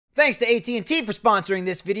Thanks to AT&T for sponsoring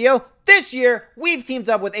this video. This year, we've teamed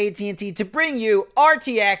up with AT&T to bring you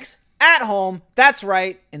RTX at home. That's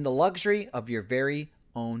right, in the luxury of your very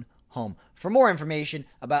own home. For more information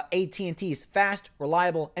about AT&T's fast,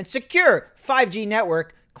 reliable, and secure 5G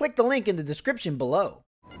network, click the link in the description below.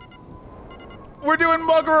 We're doing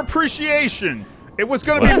Mugger Appreciation. It was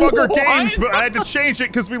going to be Mugger Games, but I had to change it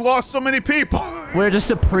because we lost so many people. We're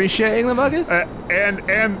just appreciating the Muggers?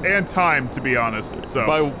 And time, to be honest. So.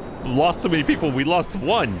 By lost so many people, we lost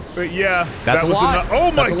one. But yeah, That's that a was lot.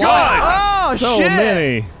 Oh my That's a god! lot. Oh, So shit!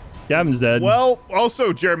 many. Gavin's dead. Well,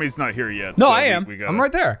 also Jeremy's not here yet. No, so I am. I'm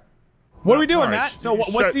right there. What are we doing, All right. Matt? So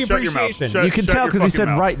what's the Shut your mouth. appreciation? Shut- You can shut tell your because he said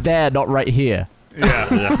fucking mouth. right there, not right here.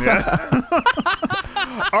 Yeah.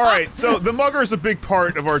 All right, so the Mugger is a big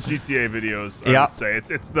part of our GTA videos. I would say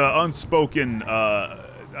it's the unspoken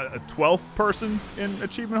 12th person in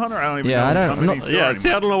Achievement Hunter. I don't even know. I don't- how many I'm not- there are Yeah, see,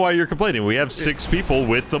 I don't know why you're complaining. We have 6 people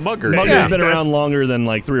with the Mugger. Mugger's Yeah, been that's- around longer than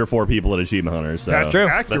like 3 or 4 people at Achievement Hunter. So. That's true.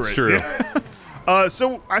 accurate. That's true. Yeah.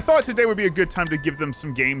 So I thought today would be a good time to give them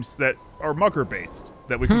some games that are Mugger based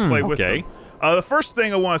that we can play with okay. them. The first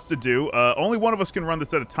thing I want us to do, only one of us can run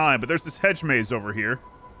this at a time, but there's this hedge maze over here.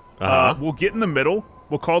 We'll get in the middle.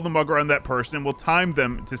 We'll call the Mugger on that person, and we'll time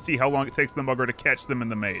them to see how long it takes the Mugger to catch them in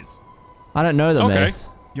the maze. I don't know the Okay. maze.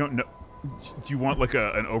 You don't know? Do you want like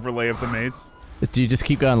an overlay of the maze? Do you just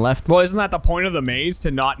keep going left? Well, isn't that the point of the maze,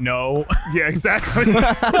 to not know? Yeah, exactly. Isn't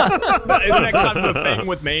that kind of the thing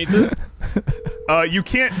with mazes? You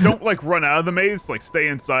don't like run out of the maze. Like stay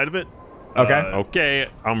inside of it. Okay. Okay,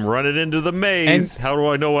 I'm running into the maze. How do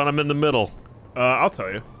I know when I'm in the middle? I'll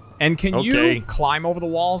tell you. And can Okay. you climb over the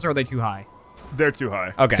walls, or are they too high? They're too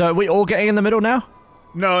high. Okay. So are we all getting in the middle now?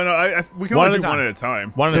 No, we can One only at a do one time. at a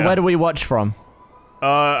time. One of So them. where do we watch from?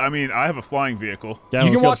 I mean, I have a flying vehicle. Gavin,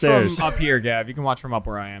 You let's can go watch upstairs. from up here, Gav. You can watch from up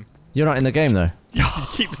where I am. You're not in the game though. You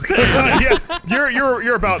keep saying Yeah,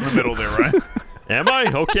 you're about in the middle there, right? Am I?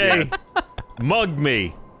 Okay. Mug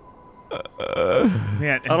me. Man,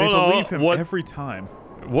 and I they don't know believe him what- every time.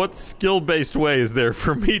 What skill-based way is there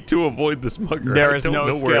for me to avoid this Mugger? There I is don't no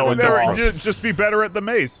know skill where in to there. go. Just be better at the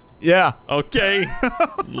maze. Yeah. Okay.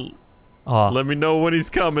 Let me know when he's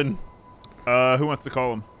coming. Who wants to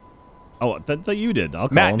call him? Oh, that you did. I'll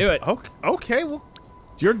call Matt, him. do it. Okay, well,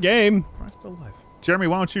 It's your game. Christ alive. Jeremy,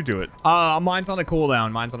 why don't you do it? Mine's on a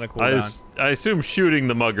cooldown. Mine's on a cooldown. I assume shooting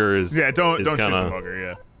the Mugger is Don't shoot the kinda, Mugger.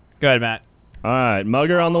 Yeah. Go ahead, Matt. All right,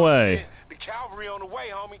 Mugger on the way. The cavalry on the way,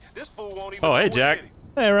 homie. This fool won't even Oh, hey, know Jack. we hit him.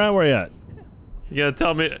 Hey, Ryan, where you at? You gotta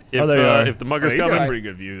tell me there you are. if the Mugger's You got a coming. pretty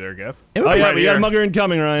good view there, Gav. It would Oh be, yeah, right we got here. a Mugger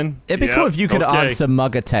incoming, Ryan. it'd be Yeah. cool if you could Okay. answer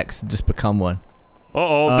Mugger text and just become one.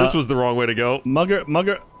 This was the wrong way to go. Mugger.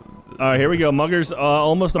 All right, here we go. Mugger's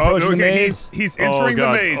almost approaching the maze. He's entering the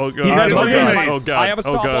God. maze. Oh, God. He's He's All in right, the entering Mugger's- the maze. Oh, God. I have a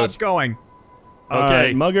Oh, God. stopwatch going. All Okay.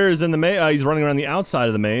 right, Mugger's in the maze. He's running around the outside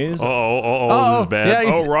of the maze. This is bad.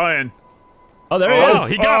 yeah, Oh, Ryan. Oh, there he Oh, is.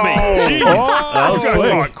 he got me. Oh. Jeez. that was You got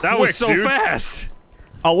quick. caught That was quick, so dude. fast.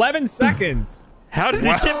 11 seconds. How did he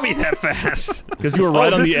get me that fast? Because you were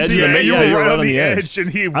right on this the is edge the of the edge. maze. You Yeah, you were right on the edge, and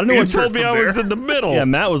he. I don't know You what told me I was in the middle. Yeah,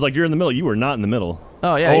 Matt was like, "You're in the middle." You were not in the middle.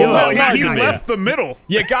 Oh yeah, Oh, you No, were. Ryan he got me. left the middle.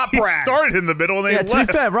 You got He bragged. started in the middle and then Yeah, he to be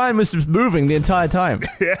left. fair, Ryan was just moving the entire time.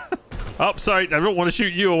 Yeah. Oh, sorry. I don't want to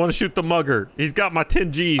shoot you. I want to shoot the Mugger. He's got my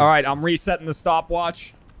 10 Gs. All right, I'm resetting the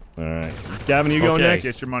stopwatch. All right, Gavin, you go Okay. next.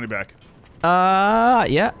 Get your money back. Yeah.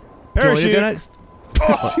 Do you want me to Parachute. go next?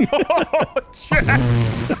 Jack.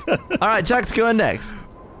 All right, Jack's going next.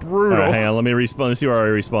 All Brutal. right, hang on. Let me respawn. Let's see where I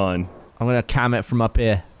respawn. I'm gonna cam it from up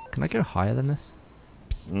here. Can I go higher than this?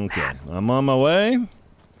 Okay, I'm on my way.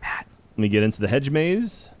 Let me get into the hedge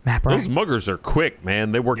maze. Matt, Those Muggers are quick,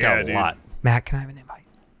 man. They work Yeah, out a dude. lot. Matt, can I have an invite?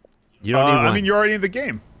 You don't need one. I mean, you're already in the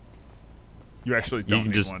game. You actually you don't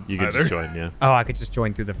can need just one you can either. just join, yeah. Oh, I could just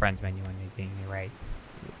join through the friends menu on anything. You're right.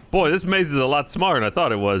 Boy, this maze is a lot smarter than I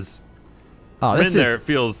thought it was. Oh, I'm this in there. is It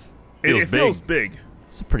feels It big. feels big.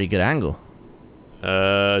 it's a pretty good angle.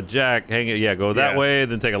 Jack, hang it. Yeah, go that Yeah. way,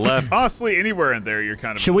 then take a left. Honestly, anywhere in there, you're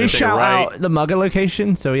kind of. Should we Take a shout right. out the Mugger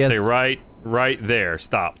location so he has? Take right there.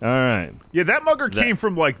 Stop. All right. Yeah, that Mugger came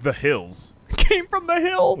from like the hills. Came from the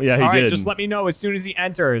hills. Yeah, he All right, did. just let me know as soon as he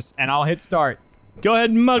enters, and I'll hit start. Go ahead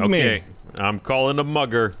and mug Okay, me. I'm calling a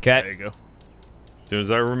Mugger. There Okay. you go. As soon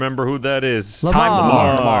as I remember who that is.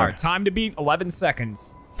 Lamar. Lamar. Time to beat 11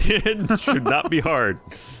 seconds. It should not be hard.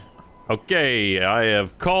 Okay, I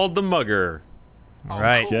have called the Mugger. All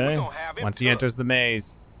right. Cool, we Okay. gonna have him Once he cooked. enters the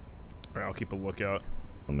maze. All right, I'll keep a lookout.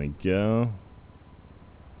 Let me go.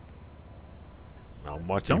 I'm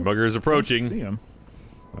watching. Don't- Mugger is See approaching. him.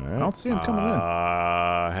 All I right. don't see him coming in.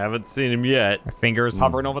 Haven't seen him yet. My finger is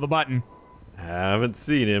hovering over the button. Haven't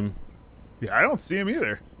seen him. Yeah, I don't see him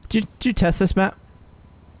either. Did you test this, Matt?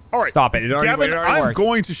 All right. Stop it. It already, Gavin, it already I'm works.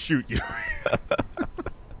 going to shoot you.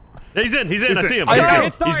 He's in. I see him. I I see him.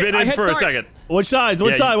 hit start. He's been I in hit for a start. second. Which sides?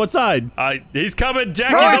 What Yeah, side? What side? He's coming,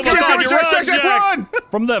 Jack. Run, He's almost Jack, on you. Jack, Run, Jack, Jack, Jack.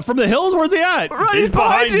 run! From the hills? Where's he at? He's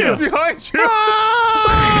behind you. He's behind you.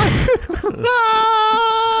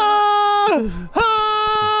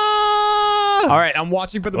 All right, I'm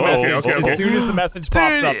watching for the message. okay, As okay. soon as the message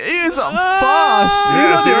pops up. He's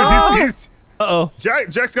fast. Yeah, dude, he's Uh-oh.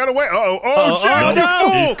 Jack's got away. Oh, Jack,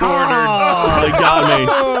 no. He's cornered. Oh, he got me.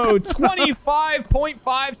 Oh,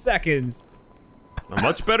 25.5 seconds.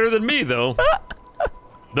 Much better than me, though.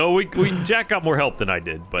 Though Jack got more help than I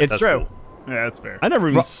did, but It's that's true. cool. Yeah, that's fair. I never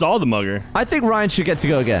even saw the mugger. I think Ryan should get to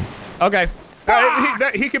go again. Okay.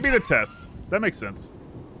 He could be the test. That makes sense.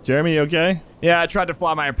 Jeremy, you okay? Yeah, I tried to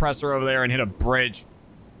fly my oppressor over there and hit a bridge.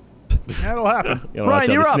 That'll happen. You know, Ryan, watch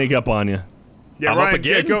out, you're they up. sneak up on you. Yeah, I'm up Ryan,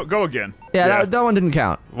 again? Yeah, go again. Yeah, That one didn't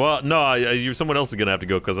count. Well, no, someone else is gonna have to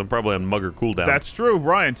go because I'm probably on mugger cooldown. That's true.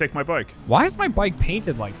 Ryan, take my bike. Why is my bike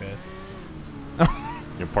painted like this?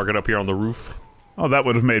 You park it up here on the roof. Oh, that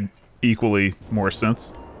would have made equally more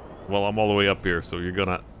sense. Well, I'm all the way up here, so you're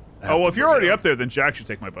gonna. Oh, well, if you're already up there, then Jack should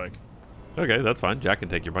take my bike. Okay, that's fine. Jack can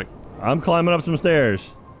take your bike. I'm climbing up some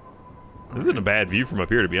stairs. This isn't a bad view from up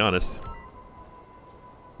here, to be honest.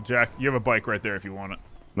 Jack, you have a bike right there if you want it.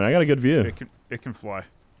 Man, I got a good view. It can fly.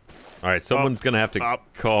 All right, someone's gonna have to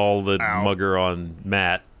up, call the out. mugger on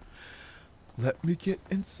Matt. Let me get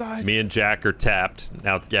inside. Me and Jack are tapped.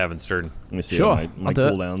 Now it's Gavin's turn. Let me see. Sure, My I'll do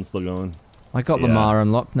it. cooldown's still going. I got Yeah. Lamar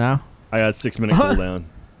unlocked now. I got 6-minute cooldown.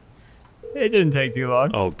 It didn't take too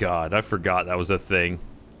long. Oh God, I forgot that was a thing.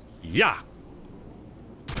 Yeah.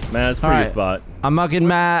 Man, it's a All pretty right. good spot. I'm mugging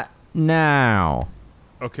Matt now.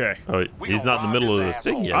 Okay. Oh, he's not in the middle of the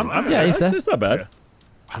thing yet. is he? Yeah, he's there. It's not bad.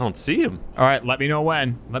 I don't see him. All right, let me know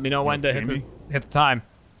when. Let me know when to see hit me? the time.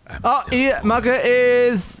 Oh, Mugger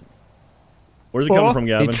is... Where's it coming from, He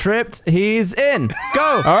Gavin? tripped. He's in.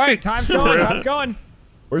 Go. All right, time's going. Time's going.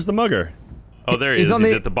 Where's the mugger? Oh, there he He's is. on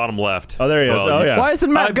He's the- at the bottom left. Oh, there he is. Well, Oh, yeah. Why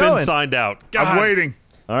isn't Matt I've going? been signed out. I'm God. waiting.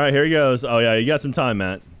 All right, here he goes. Oh, yeah, you got some time,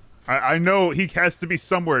 Matt. I know he has to be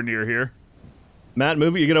somewhere near here. Matt,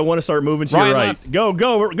 move it. You're going to want to start moving to Ryan your right. left. Go,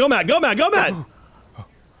 Matt. Go, Matt.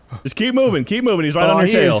 Just keep moving. Keep moving. He's right on your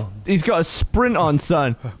he tail. is. He's got a sprint on,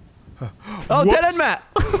 son. Oh, dead end Matt.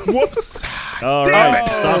 Whoops. All Damn right,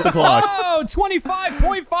 it. stop the clock. Oh,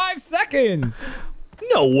 25.5 seconds.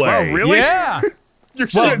 No way. Oh, really? Yeah. You're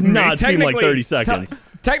Well, shitting me. not seem like 30 seconds.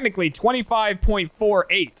 Technically,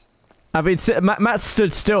 25.48. I mean, Matt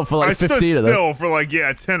stood still for like I 15 stood of them. still for like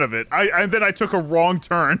 10 of it. And then I took a wrong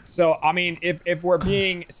turn. So, I mean, if we're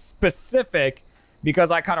being specific,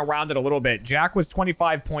 because I kind of rounded a little bit, Jack was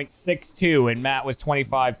 25.62 and Matt was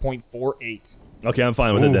 25.48. Okay, I'm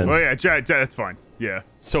fine with it then. Oh yeah, Jack, that's fine. Yeah.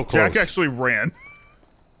 So close. Jack actually ran.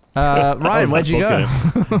 Ryan, where'd you go?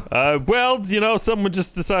 Okay. Well, someone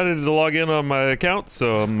just decided to log in on my account,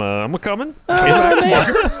 so I'm a coming.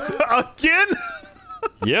 Again?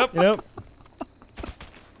 Yep. Yep.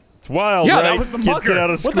 It's wild, Yeah, right? that was the Kids mugger. get out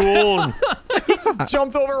of school. And,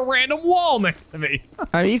 Jumped over a random wall next to me.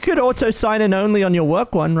 I mean, you could auto sign in only on your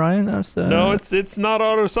work one, Ryan. That's, no, it's not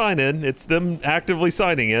auto sign in. It's them actively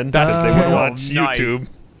signing in. That's if they want to watch nice. YouTube.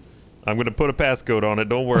 I'm gonna put a passcode on it.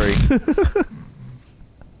 Don't worry.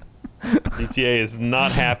 GTA is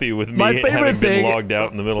not happy with me My favorite having been thing- logged out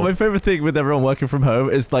in the middle. My favorite thing with everyone working from home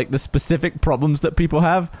is like the specific problems that people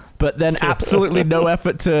have, but then absolutely no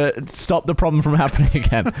effort to stop the problem from happening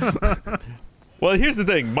again. Well, here's the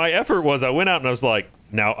thing. My effort was I went out and I was like,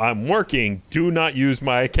 now I'm working. Do not use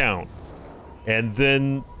my account. And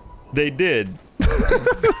then they did.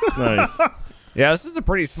 Nice. Yeah, this is a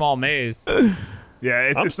pretty small maze.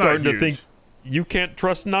 Yeah, I'm it's starting not to huge. think you can't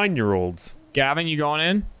trust 9-year-olds. Gavin, you going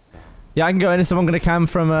in? Yeah, I can go in. Is someone going to cam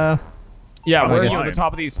from... Yeah, I where are guess. you, at the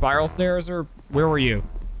top of these spiral stairs, or where were you?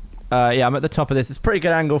 yeah, I'm at the top of this. It's a pretty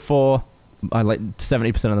good angle for like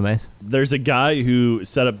 70% of the maze. There's a guy who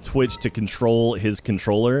set up Twitch to control his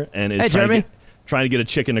controller and is Hey, Jeremy. trying to get a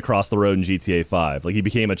chicken across the road in GTA 5. Like, he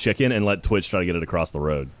became a chicken and let Twitch try to get it across the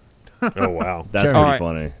road. Oh, wow. That's Jeremy. pretty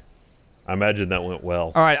Alright. funny. I imagine that went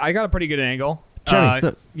well. All right, I got a pretty good angle. Jeremy,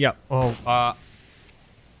 look. Yeah. Oh,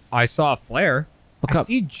 I saw a flare. Look I up.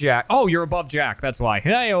 see Jack. Oh, you're above Jack. That's why.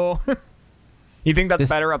 Hey, oh. You think that's This-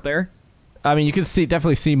 better up there? I mean, you can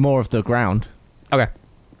definitely see more of the ground. Okay.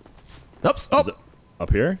 Oops. Is it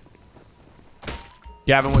up here?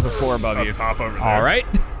 Gavin was a floor above Up you. top over there. All right.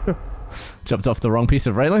 Jumped off the wrong piece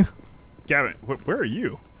of railing. Gavin, where are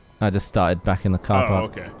you? I just started back in the car Oh,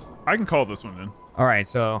 park. okay. I can call this one then. All right,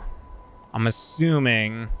 so I'm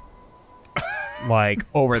assuming like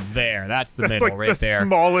over there. That's the That's middle like right the there.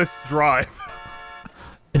 smallest drive.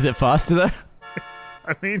 Is it faster though?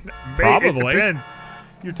 I mean, Probably. it depends.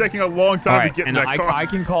 You're taking a long All time right, to get in and that car. I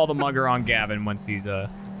can call the mugger on Gavin once he's in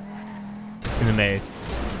the maze.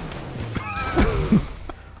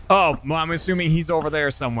 Oh, well, I'm assuming he's over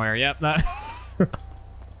there somewhere. Yep. All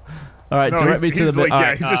right, no, direct me to the. he's like, all yeah,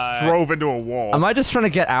 right. he just drove into a wall. Am I just trying to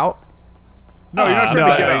get out? No, you're not trying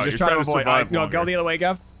no, to get no, out. Just You're trying to avoid. survive No, longer. go the other way,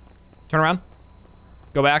 Gav. Turn around.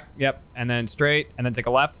 Go back. Yep. And then straight. And then take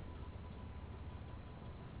a left.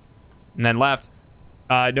 And then left.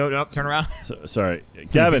 No, turn around. Sorry,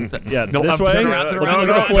 Gavin. Yeah, No, this way. turn around, turn Look around, at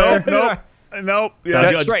the turn flare. around. Nope. Yeah.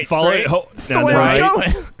 That's straight, Follow straight. it. That's the way I was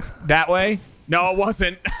going. That way? No, it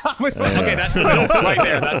wasn't. Okay, that's the middle. Right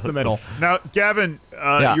there. That's the middle. Now, Gavin,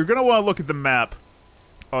 Yeah. you're gonna want to look at the map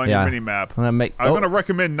on your Yeah. mini map. I'm gonna make. I'm oh. gonna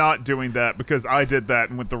recommend not doing that because I did that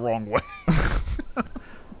and went the wrong way. All right.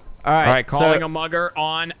 All right, calling so, a mugger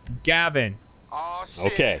on Gavin. Oh, shit.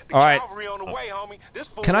 Okay. The All right. cavalry on the way, homie. This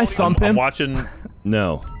fool Can I won't even- thump I'm him? watching.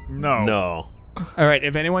 No. No. No. All right,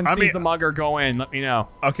 if anyone I sees mean- the mugger go in, let me know.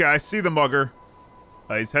 Okay, I see the mugger.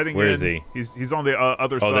 He's heading Where in. is he? He's on the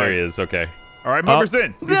other side. Oh, there he is. Okay. All right, mugger's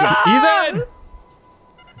in. He's in. He's in.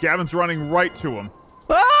 Gavin's running right to him.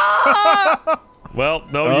 Well,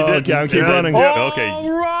 no, Oh, you didn't. Gavin, keep Yeah. running. Okay. All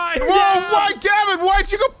right. Whoa, why, Gavin?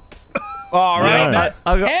 Why'd you go? All right, Yeah. that's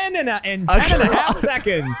I got- 10 and a half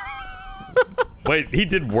seconds. Wait, he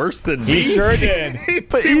did worse than He me. sure did.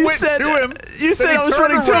 But He you went said to him. you then said he I was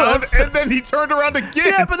turned running to around, him. and then he turned around again.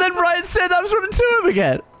 Yeah, but then Ryan said I was running to him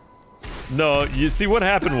again. No, you see what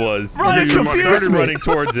happened was Ryan you confused started me. running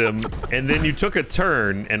towards him, and then you took a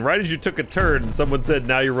turn, and right as you took a turn, someone said,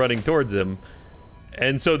 "Now you're running towards him."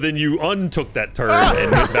 And so then you untook that turn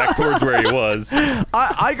and went back towards where he was.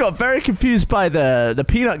 I got very confused by the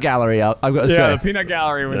peanut gallery. I've got to Yeah, say. the peanut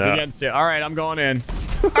gallery was Yeah. against you. All right, I'm going in.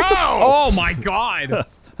 Ow! Oh my God.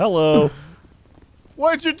 Hello.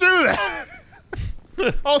 Why'd you do that?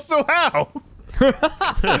 Also, how?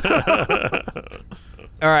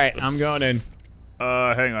 All right, I'm going in.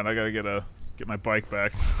 Hang on. I gotta get my bike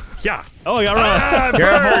back. Yeah. Oh, I got run.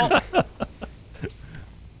 Careful.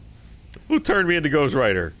 Who turned me into Ghost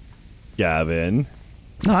Rider? Gavin.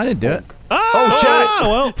 No, I didn't do it. Oh,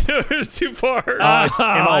 well. It was too far. Am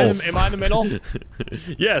I in the middle?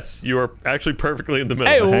 Yes, you are actually perfectly in the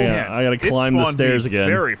middle. Hey, Hang on. I gotta It climb the spawned stairs me again.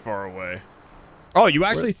 Very far away. Oh, you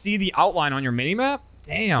actually see the outline on your mini map?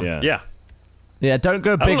 Damn. Yeah. Yeah. Yeah, don't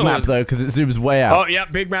go don't big know map what- though, because it zooms way out. Oh, yeah,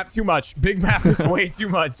 big map too much. Big map is way too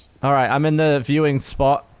much. All right, I'm in the viewing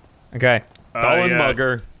spot. Okay. Colin yeah.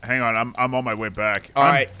 Mugger. Hang on. I'm on my way back. All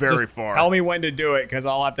I'm right. very just far. Tell me when to do it, because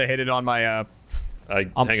I'll have to hit it on my.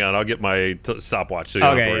 Hang on, I'll get my stopwatch so you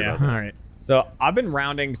don't have to Okay, worry yeah. about All right. So I've been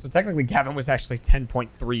rounding. So technically, Gavin was actually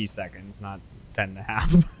 10.3 seconds, not 10 and a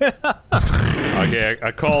half. that. Okay,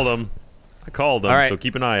 I called him. All right. So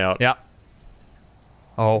keep an eye out. Yeah.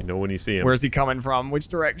 Oh, You know when you see him. where's he coming from? Which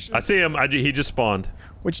direction? I see him. He just spawned.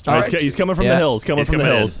 Which Oh, direction? he's coming from Yeah. the hills. Coming He's from the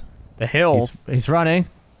coming in. hills. The hills. He's running.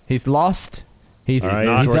 He's lost. He's All right,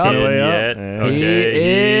 Not he's he's working up. his in way up. yet. Yeah.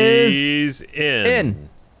 Okay, He he's in. in.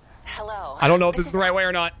 Hello. I don't know if this is the right way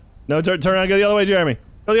or not. No, turn around. Go the other way, Jeremy.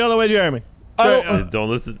 Go the other way, Jeremy. Oh, Don't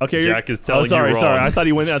listen. Okay, Jack is telling sorry, you wrong. sorry. I thought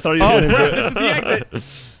he went. I thought he oh, did. crap, this is the exit.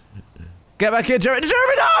 Get back here, Jeremy.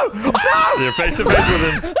 Jeremy, no! No! You're face to face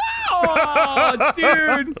with him. Oh,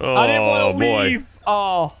 dude. I didn't want Oh, to boy. leave.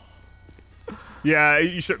 Oh. Yeah,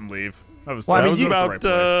 you shouldn't leave. That was, Well, I that mean, was you- the About right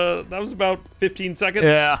play. that was about 15 seconds.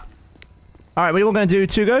 Yeah. All right, we all going to do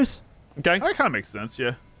 2 goes? Okay. That kind of makes sense.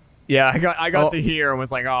 Yeah. Yeah, I got Oh. to here and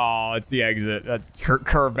was like, oh, it's the exit. That's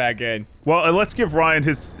curve back in. Well, let's give Ryan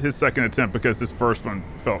his second attempt because his first one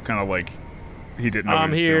felt kind of like he didn't know what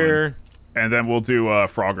I'm he was doing. here. And then we'll do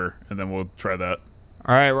Frogger, and then we'll try that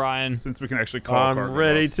All right, Ryan. since we can actually call. I'm cargo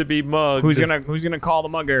ready boats. to be mugged. Who's gonna call the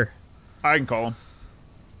mugger? I can call him.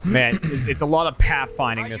 Man, it's a lot of path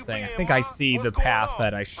finding How this you thing. I been, think Ma? I see What's the going path on?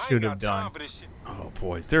 that I I ain't should got have time done. for this shit. Oh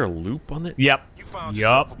boy, is there a loop on it? Yep. You found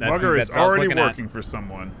Yup. yourself a Mugger is that's what I was already looking at. working for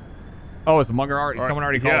someone. Oh, is the mugger already? Someone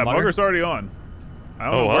already called Yeah, the mugger? Mugger's already on. I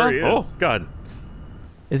don't Oh, know where huh? he is. Oh God.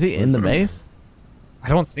 Is he in the maze? I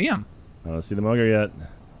don't see him. I don't see the mugger yet.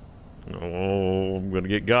 Oh, I'm gonna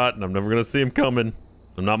get got, and I'm never gonna see him coming.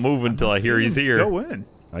 I'm not moving until I hear he's here. Go in.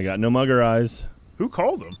 I got no mugger eyes. Who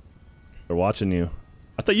called him? They're watching you.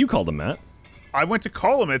 I thought you called him, Matt. I went to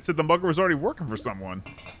call him. It said the Mugger was already working for someone.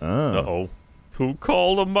 Oh, Uh-oh. Who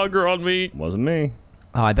called a mugger on me? wasn't me.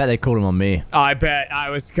 Oh, I bet they called him on me. I bet. I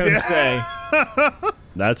was gonna say.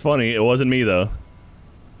 That's funny. It wasn't me though.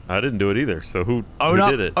 I didn't do it either. So who Own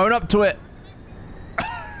up. did it? Own up to it.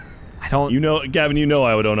 I don't. You know, Gavin. You know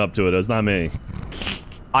I would own up to it. It's not me.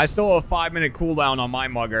 I still have a 5-minute cooldown on my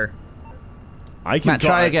mugger. I can Matt,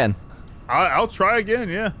 try again. I'll try again.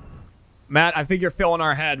 Yeah. Matt, I think you're filling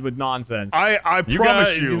our head with nonsense. I You promise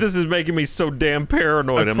guys, you. this is making me so damn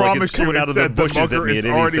paranoid. I I'm like, promise it's coming you, out of it the said bushes at mugger me is at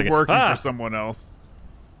any already second. working Ah! for someone else.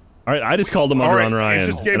 All right, I just called the mugger Alright, on it Ryan.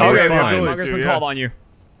 just gave and me we're the Okay, ability fine. Mugger's to, been yeah. called on you.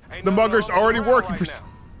 Ain't The nothing mugger's wrong with already that working right for. now.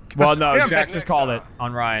 Well, no, Damn, Jack next just called time. it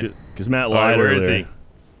on Ryan. Because Matt All right, lied where is earlier. he?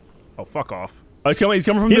 Oh, fuck off. Oh, he's coming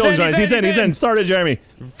from He's building, in, Giants. he's He's in, in. He's in. Start it, Jeremy.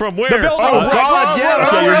 From where? The building. Oh, God, yeah.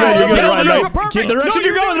 Okay, you're good. You're good, Yeah, Ryan. yeah, No, perfect. keep the direction No,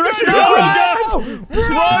 you're going. The direction you're no, going.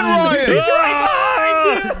 no. Run,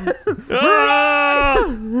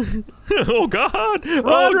 Ryan! Oh God! Oh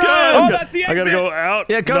Ryan. God! Oh, that's the I gotta exit. go out.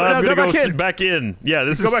 Yeah, go- no, I'm no, gonna go back in. back in. Yeah,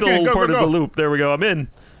 this Go is back still in. Go, part go, of the go. loop. There we go. I'm in.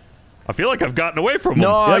 I feel like I've gotten away from him.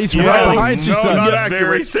 No, Yep, he's you right have him. behind you, No, son. not You're accurate.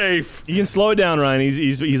 very safe. You can slow it down, Ryan.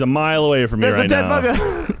 He's a mile away from me There's right a dead now.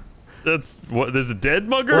 mugger. That's what. There's a dead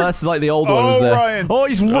mugger. Well, that's like the old Oh, one was there. Ryan. Oh,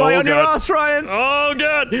 he's right on your God. ass, Ryan. Oh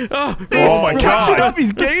God! Oh, Oh, my He's God. catching up.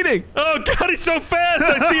 He's gaining. Oh God! He's so fast.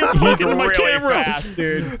 I see him He's poking into my really camera. fast,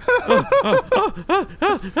 dude.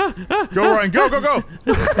 Go, Ryan. Go, go, go.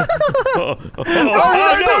 Oh,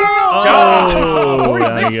 there he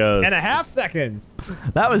 46 goes. and a half seconds.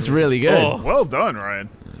 That was really good. Oh. Well done, Ryan.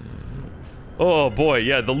 Oh boy,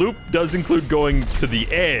 yeah. The loop does include going to the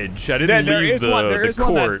edge. I didn't There leave is the one. There the is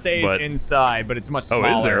court, one that stays but inside, but it's much oh,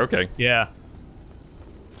 smaller. is there? Okay. Yeah.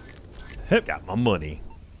 Got my money.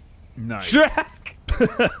 Nice. Jack.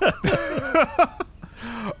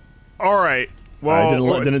 All right.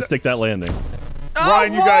 Well, I didn't stick that landing.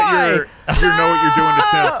 Ryan, you got your know what you're doing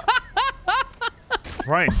attempt.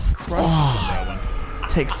 Ryan, crushed that one.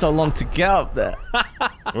 Takes so long to get up there.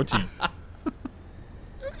 What you?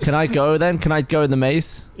 Can I go then? Can I go in the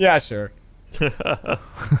maze? Yeah, sure.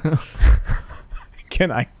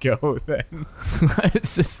 Can I go then?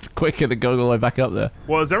 It's just quicker to go all the way back up there.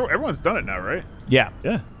 Well, everyone's done it now, right? Yeah.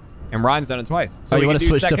 Yeah. And Ryan's done it twice. So Oh, you we wanna can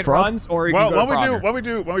do switch to second Frog? runs, or you Well, can go when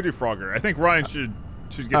to we Frogger. do Frogger, I think Ryan should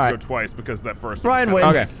get All to right. go twice because that first Ryan one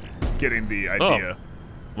wins. was kinda getting the idea.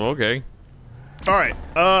 Okay. All right.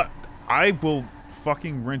 I will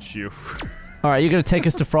fucking wrench you. All right, you gonna take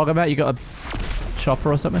us to Frogger, Matt? You got a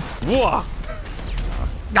chopper or something? Whoa!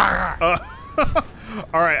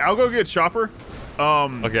 All right, I'll go get Chopper.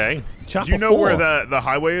 Okay. Do you know where the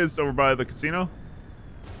highway is over by the casino?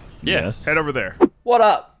 Yes. Head over there. What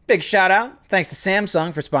up? Big shout out. Thanks to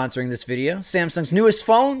Samsung for sponsoring this video. Samsung's newest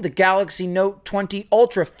phone, the Galaxy Note 20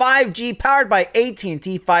 Ultra 5G powered by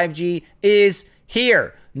AT&T 5G is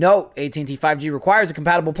here. Note, AT&T 5G requires a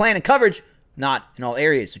compatible plan and coverage, not in all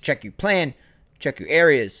areas. So check your plan, check your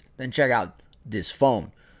areas, then check out this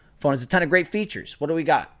phone. Phone has a ton of great features. What do we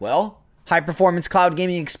got? Well, high performance cloud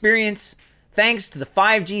gaming experience thanks to the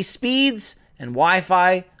 5G speeds and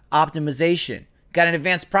Wi-Fi optimization. Got an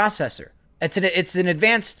advanced processor. It's an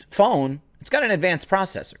advanced phone. It's got an advanced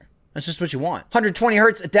processor. That's just what you want. 120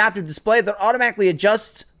 hertz adaptive display that automatically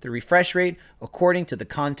adjusts the refresh rate according to the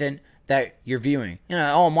content that you're viewing. You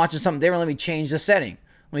know, oh, I'm watching something different. Let me change the setting.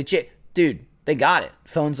 Dude, they got it.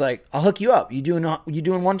 Phone's like, I'll hook you up. You doing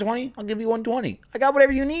 120? I'll give you 120. I got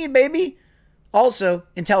whatever you need, baby. Also,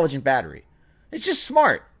 intelligent battery. It's just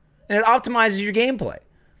smart, and it optimizes your gameplay.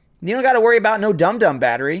 You don't got to worry about no dumb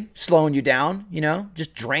battery slowing you down, you know,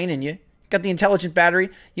 just draining you. Got the intelligent battery.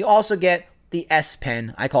 You also get the S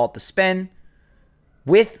Pen. I call it the Spen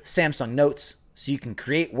with Samsung Notes, so you can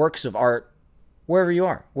create works of art wherever you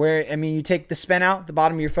are. You take the Spen out, the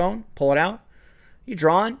bottom of your phone, pull it out. You're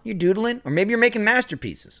drawing, you're doodling, or maybe you're making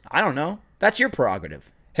masterpieces. I don't know. That's your prerogative.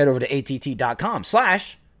 Head over to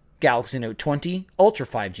att.com/Galaxy Note 20 Ultra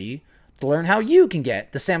 5G to learn how you can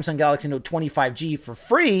get the Samsung Galaxy Note 20 5G for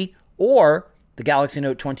free, or the Galaxy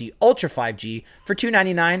Note 20 Ultra 5G for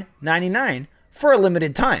 $299.99 for a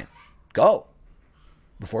limited time. Go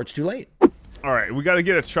before it's too late. All right, we got to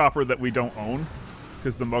get a Chopper that we don't own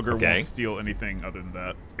because the mugger Okay. won't steal anything other than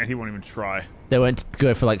that, and he won't even try. They went to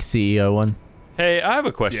go for like CEO one. Hey, I have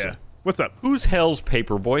a question. Yeah. What's up? Who's Hell's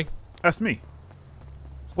Paperboy? That's me.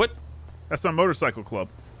 What? That's my motorcycle club.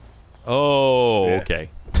 Oh, Yeah. okay.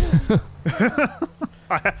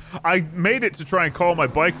 I made it to try and call my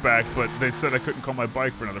bike back, but they said I couldn't call my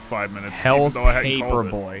bike for another 5 minutes. Hell's even though I hadn't called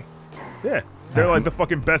it. Paperboy. Yeah, they're like the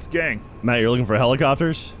fucking best gang. Matt, you're looking for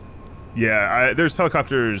helicopters? Yeah, there's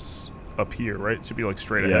helicopters up here, right? It should be like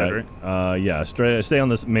straight ahead, right? Yeah. Stay on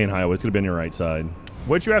this main highway. It's gonna be on your right side.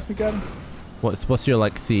 What'd you ask me, Gavin? What's your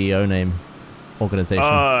like CEO name? Organization.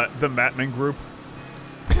 The Matman Group.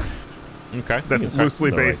 Okay. That's loosely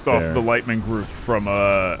They're based right off there. the Lightman Group from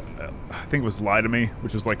I think it was Lie to Me,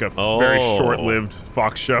 which is like a Oh. very short-lived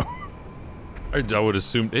Fox show. I would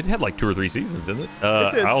assume it had like 2 or 3 seasons, didn't it?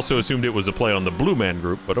 did. I also assumed it was a play on the Blue Man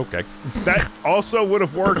Group, but okay. That also would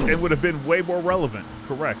have worked and would have been way more relevant.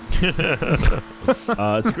 Correct.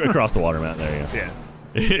 It's across the water, Matt. There you go.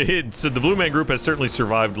 Yeah. So the Blue Man Group has certainly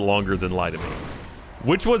survived longer than Lie to Me,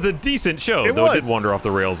 which was a decent show, It though was. it did wander off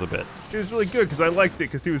the rails a bit. It was really good because I liked it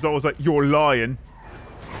because he was always like, "You're lying,"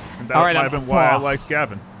 and that All right, might have been why I liked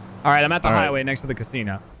Gavin. All right, I'm at the All right. highway next to the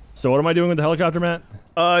casino. So what am I doing with the helicopter, Matt?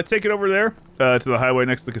 Take it over there to the highway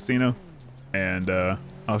next to the casino, and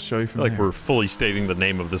I'll show you I from feel like there. we're fully stating the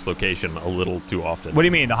name of this location a little too often. What do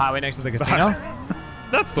you mean, the highway next to the casino?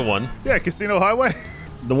 That's the one. Yeah, Casino Highway.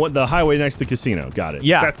 The highway next to the casino. Got it.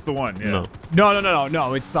 Yeah. That's the one. Yeah.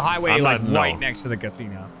 No. It's the highway I'm like not- no. right next to the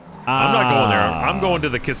casino. I'm not going there. I'm going to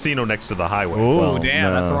the casino next to the highway. Oh, Well,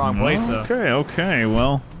 damn, that's the no. wrong place though. Okay.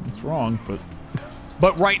 Well, it's wrong, but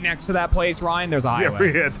But right next to that place, Ryan, there's a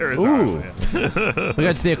highway. yeah, there is. a Ooh. highway, yeah. We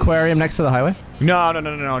go to the aquarium next to the highway. No.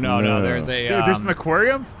 No. There's a. Dude, there's an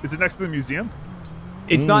aquarium. Is it next to the museum?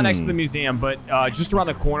 It's not next to the museum, but just around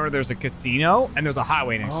the corner, there's a casino and there's a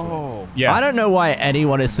highway next to it. Yeah. I don't know why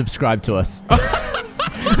anyone is subscribed to us.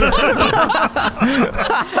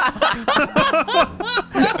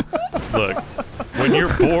 Look, when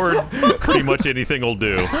you're bored, pretty much anything will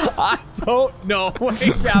do. I don't know. Wait,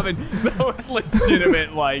 Gavin, that was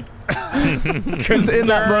legitimate, like, concern in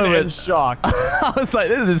that moment. and shock. I was like,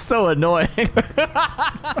 this is so annoying.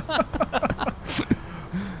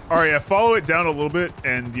 All right, yeah. Follow it down a little bit,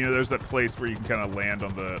 and there's that place where you can kind of land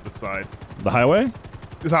on the sides. The highway? Yeah.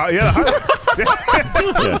 The highway.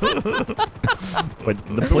 Yeah. But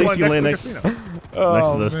the The place one you land next next to the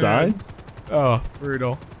casino. to the sides? Oh,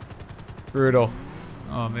 brutal.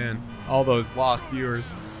 Oh, man. All those lost viewers.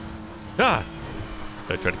 Ah!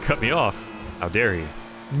 They tried to cut me off. How dare you?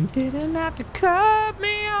 You didn't have to cut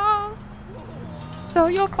me off, so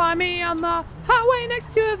you'll find me on the highway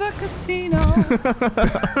next to the casino.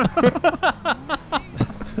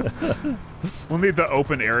 We'll need the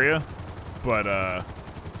open area, but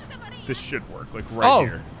this should work. Like right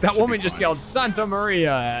here. That Should woman be just fine. yelled Santa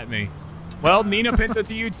Maria at me. Well, Nina Pinta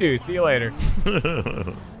to you too. See you later. I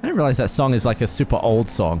didn't realize that song is like a super old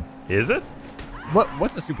song. Is it?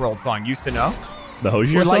 What's a super old song? Used to know? The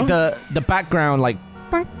Hosier With like song? the background like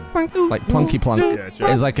plunky plunk Yeah, Jack.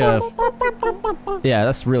 is like a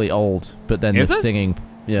that's really old. But then Is the it? singing,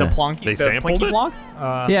 yeah, The plunky, They the sampled plinky it? plonk?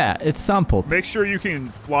 yeah, it's sampled. Make sure you can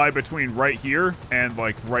fly between right here and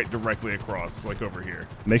like right directly across, like over here.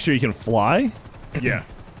 Make sure you can fly? Yeah.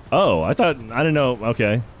 Oh, I didn't know.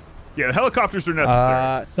 Okay. Yeah, the helicopters are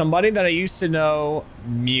necessary. Somebody that I used to know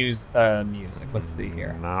music. Let's see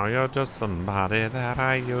here. Now you're just somebody that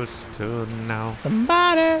I used to know.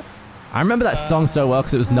 I remember that song so well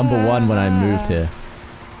because it was #1 when I moved here.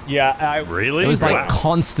 Yeah, Really? It was like Wow.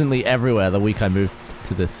 constantly everywhere the week I moved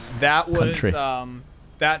to this that was country.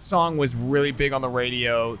 that song was really big on the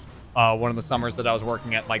radio. One of the summers that I was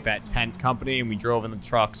working at like that tent company, and we drove in the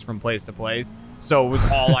trucks from place to place. So it was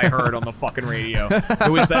all I heard on the fucking radio. It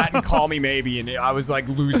was that and Call Me Maybe, and I was like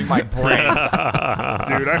losing my brain.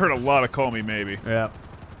 Dude, I heard a lot of Call Me Maybe. Yeah.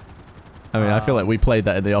 I mean, I feel like we played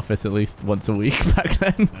that in the office at least once a week back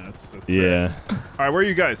then. That's Yeah. fair. All right, where are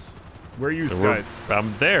you guys? Where are you guys?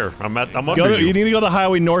 I'm there. I'm under You you. need to go the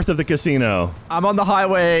highway north of the casino. I'm on the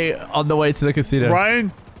highway on the way to the casino.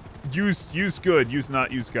 Ryan, use good, use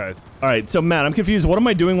not use guys. All right, so Matt, I'm confused. What am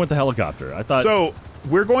I doing with the helicopter? I thought. So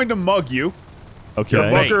we're going to mug you.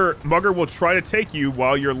 Okay. Your mugger will try to take you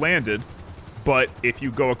while you're landed, but if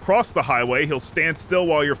you go across the highway, he'll stand still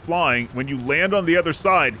while you're flying. When you land on the other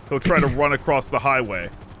side, he'll try to run across the highway.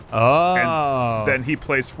 Oh. And then he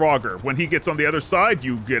plays Frogger. When he gets on the other side,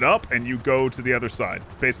 you get up and you go to the other side.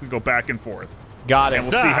 Basically go back and forth. Got it. And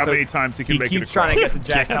we'll see how many times he can He make it keeps across. trying to get to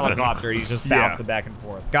Jack's Kevin. helicopter. He's just Yeah. bouncing back and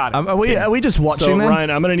forth. Got it. Are we just watching So then? Ryan,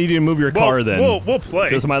 I'm gonna need you to move your car then. We'll play.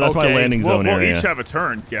 That's my Okay. landing zone We'll area. each have a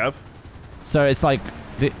turn, Gav. So it's like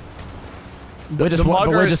we're the just mugger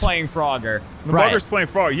we're is just playing Frogger. The Right. mugger's playing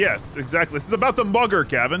Frogger. Yes, exactly. This is about the mugger,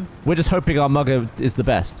 Gavin. we're just hoping our mugger is the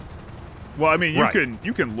best. Well, I mean, Right.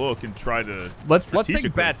 you can look and try to. Let's strategically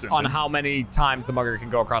take bets send on him. how many times the mugger can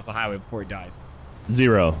go across the highway before he dies.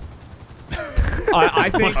 0. I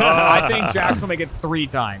think Jax will make it 3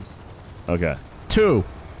 times. Okay. 2.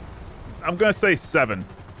 I'm gonna say 7.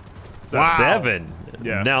 Wow. 7.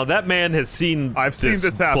 Yeah. Now that man has seen I've seen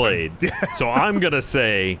this happen. played. So I'm gonna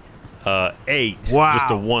say 8. Wow. Just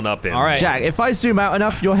to one up him. All right. Jack, if I zoom out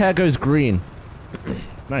enough, your hair goes green.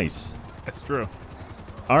 Nice. That's true.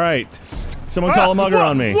 All right. Someone call a mugger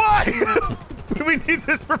on me. Why? We need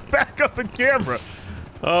this for backup and camera.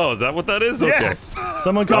 Oh, is that what that is? Okay. Yes.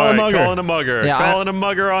 Someone call All a right, mugger. calling a mugger. Yeah, Calling a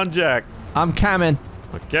mugger on Jack. I'm camming.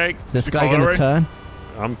 Okay. Is this You guy call gonna already? turn?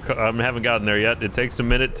 I haven't gotten there yet. It takes a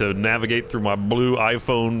minute to navigate through my blue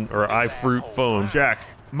iPhone or iFruit phone. Jack.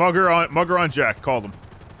 Mugger on Jack. Call them.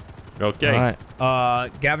 Okay. All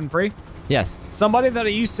right. Gavin Free. Yes. Somebody that I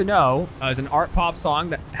used to know is an art pop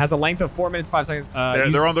song that has a length of 4 minutes 5 seconds.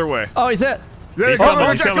 They're on their way. Oh, he's it. There He's you go. coming,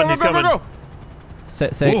 Go, he's Jack, coming, go, he's go, go, coming.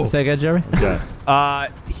 go. Say again, Jeremy. Okay.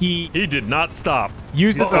 He He did not stop.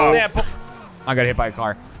 uses a Uh-oh. sample. I got hit by a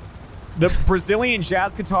car. The Brazilian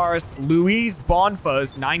jazz guitarist Luiz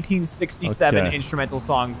Bonfa's 1967 Okay. instrumental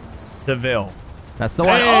song Seville. That's the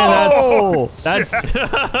one. Hey, Oh! that's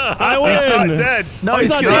I Not win. dead. No, Oh, he's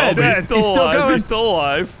he's not good. dead. Dead. He's still He's still alive. going. He's still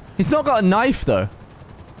alive. He's not got a knife though.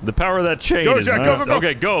 The power of that chain Go, is. Jack, go, go,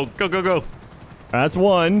 go. Okay, go. That's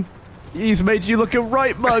one. He's made you look a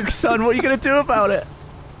right mug, son. What are you gonna do about it?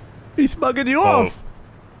 He's mugging you off.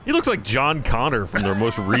 He looks like John Connor from their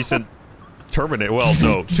most recent Terminator. Well,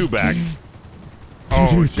 no, two back.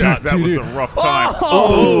 Oh, Jack, that was a rough time.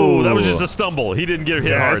 Oh, that was just a stumble. He didn't get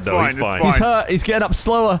hit Yeah, hard it's though. fine, He's it's fine. fine. He's hurt. He's getting up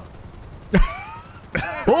slower.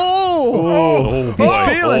 Oh! Oh boy! He's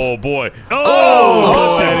fearless. Oh boy!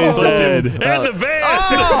 Oh, Danny's Flipped him. dead. And the van!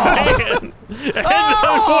 Oh! And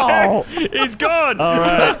Oh! the van! He's gone! All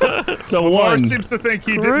right. So Lars one. seems to think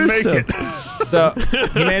he didn't make Gruesome. it. So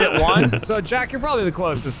he made it 1. So Jack, you're probably the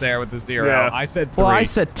closest there with the 0. Yeah. I said 3. Well, I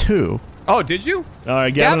said 2. Oh, did you? All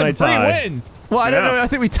right, Gavin and I Free tie. wins. Well, I don't Yeah. know. I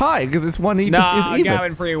think we tied because it's one even. Nah, is even.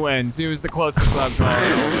 Gavin Free wins. He was the closest I've gone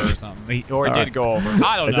over or something. Or did go over.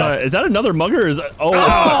 I don't know. Is that another mugger? Or is that,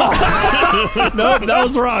 nope, that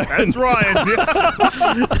was Ryan. That's Ryan.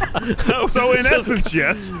 Yeah. So in essence,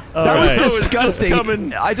 yes. All That was right. just disgusting.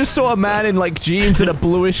 coming. I just saw a man in like jeans and a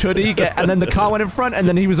bluish hoodie, and then the car went in front, and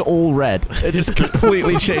then he was all red. It just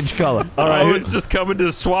completely changed color. All right. Oh, it's just coming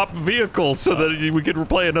to swap vehicles so that we could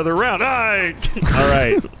play another round. Aye. All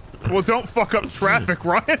right. Well, don't fuck up traffic,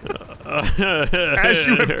 Ryan. As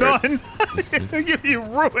you have done. you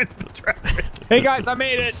ruined the traffic. Hey guys, I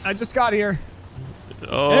made it. I just got here.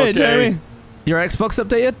 Okay. Hey, Jeremy. Your Xbox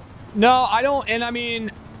updated? No, I don't. And I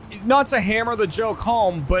mean, not to hammer the joke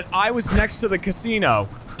home, but I was next to the casino.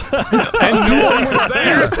 And no one was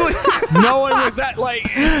there. No one was at, like...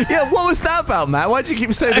 Yeah, what was that about, Matt? Why'd you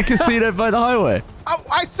keep saying the casino by the highway?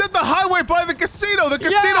 I said the highway by the casino. The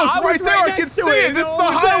casino's I was right there. I can next see to it. This No is the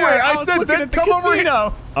one was highway. there. I was said looking then at the come over here.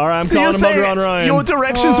 casino. All right, I'm So calling you're a mugger saying on Ryan. your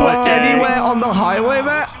directions were anywhere on the highway,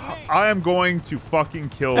 Matt? I am going to fucking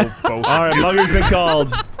kill both All right, mugger's been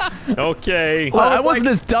called. Okay. Well, I was wasn't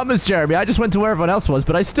as dumb as Jeremy. I just went to where everyone else was,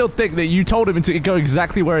 but I still think that you told him to go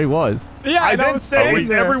exactly where he was. Yeah, I and I then was said standing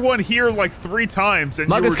there. everyone here like 3 times, and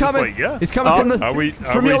you were Mugger's just coming. like, yeah. He's coming from the Are we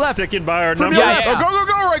from your left. sticking by our From numbers? your Yeah, left. yeah. Oh,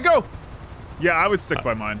 go, all right, go. Yeah, I would stick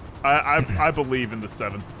by mine. I believe in the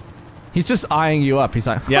 7. He's just eyeing you up. He's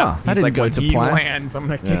like, huh, Yeah, that he's didn't like, go when to he plan. lands, I'm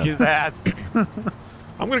gonna kick his ass.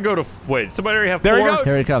 I'm gonna go to wait. Somebody already have There he 4? goes.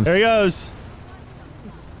 Here he comes. There he goes.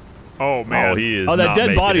 Oh man. Oh, he is. Oh, that not dead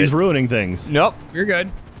making body's it. ruining things. Nope, you're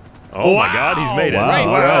good. Oh my God, he's made it. Wow. Right,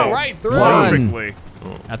 Wow. right through. One. Perfectly.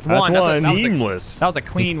 That's That's one. one. Seamless. That was a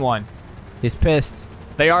clean one. He's pissed.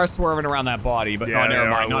 They are swerving around that body, but Yeah, no, never they are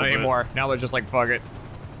mind. a Not little bit. anymore. Now they're just like, fuck it.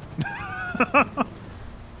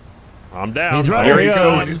 I'm down. He's Oh, running. Here he He's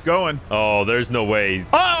going. goes. He's going. Oh, there's no way.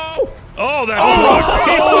 Oh! Oh, that's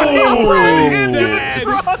wrong. He's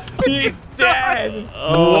dead. He's dead.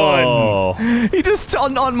 Oh. He just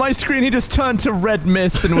on my screen. He just turned to red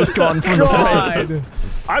mist and was gone from the frame. God.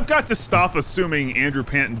 I've got to stop assuming Andrew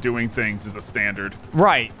Panton doing things is a standard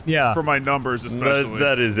Right, yeah. for my numbers, especially.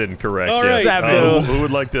 That is incorrect. All yes. right, so- Who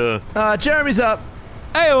would like to? Jeremy's up.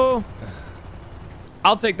 Ayo.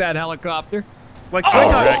 I'll take that helicopter. like, All I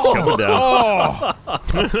right, got, coming down.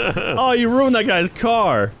 oh, Oh, you ruined that guy's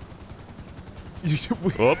car.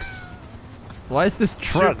 Whoops. Why is this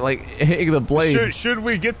truck like hitting the blades? should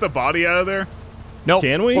we get the body out of there? Nope.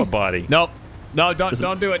 Can we? What body? Nope. No,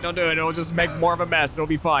 don't do it. Don't do it. It'll just make more of a mess. It'll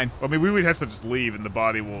be fine. I mean, we would have to just leave, and the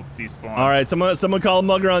body will despawn. All right, someone call a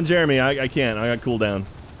mugger on Jeremy. I can't. I got cooldown.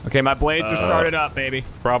 Okay, my blades are started up, baby.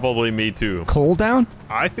 Probably me too. Cool down?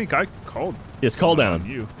 I think I called. Yes, call on down.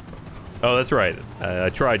 you. Oh, that's right. I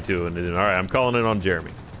tried to, and it didn't. All right, I'm calling it on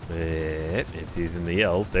Jeremy. He's in the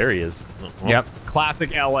L's. There he is. Oh. Yep.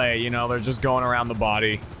 Classic LA, you know, they're just going around the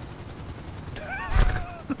body.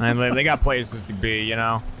 And they got places to be, you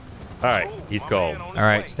know. All right, he's called. All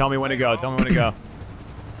right, just tell me when to go. Tell me when to go.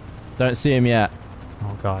 Don't see him yet.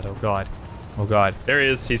 Oh god, oh god. Oh god. There he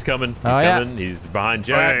is. He's coming. He's Oh, yeah. coming. He's behind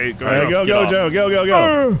Jack. Hey, go, All right, go, Get go, off. Joe.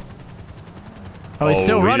 Go. Oh, he's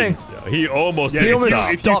still he running. didn't- He almost Yeah, He didn't almost stop.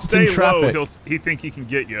 if you stopped stay in traffic. low, he think he can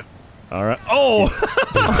get you. All right. Oh!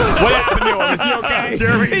 What happened to him? Is he okay?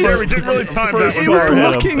 Jeremy didn't really time that. He Car was hit him.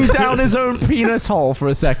 looking down his own penis hole for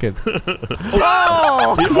a second.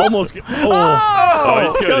 Oh! He almost. Oh,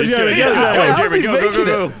 he's good. Go, He's Jeremy, good. go, Jeremy. Go, How's Jeremy. he Go, go, making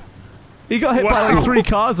go, go. He got hit by like 3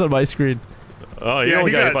 cars on my screen. Oh, you Yeah,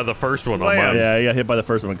 only he got hit got by the first one on slammed. mine. Yeah, he got hit by the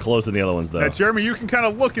first one, close to the other ones though. Now, Jeremy, you can kind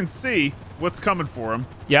of look and see what's coming for him.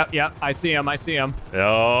 Yep. I see him.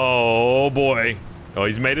 Oh, boy. Oh,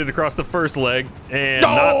 he's made it across the first leg and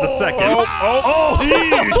not the second. Oh,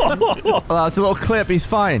 that's a little clip. He's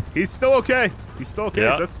fine. He's still okay. Yeah. So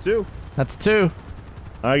that's 2. That's 2.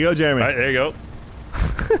 All right, go, Jeremy. All right, there you go.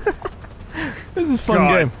 This is a fun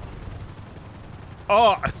God. game.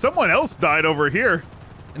 Oh, someone else died over here.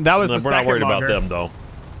 And that was the We're second not worried mugger. about them, though.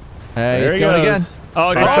 Hey, There he's he going goes. again.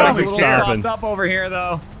 Oh, That John's traffic's a little stopping. stopped up over here,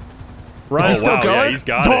 though. Ryan, Is he still wow, going? Yeah, he's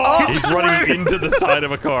got it. He's running into the side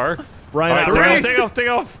of a car. Ryan, All right, Ryan, take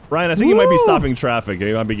off. I think you might be stopping traffic.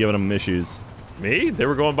 You might be giving them issues. Me? They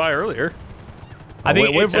were going by earlier. I think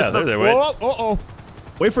wait it's for- just yeah, there the. they went. Oh.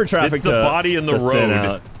 Wait for traffic It's the to body in the to thin road.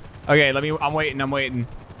 out. Okay, I'm waiting.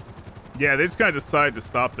 Yeah, they just kind of decided to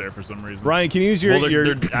stop there for some reason. Ryan, can you use your, Well,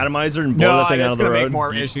 your they're- atomizer and blow No, that thing out that's of the gonna road? make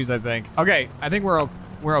more issues, I think. Okay, I think we're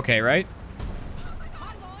okay, right?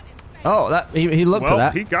 Oh, that he looked Well,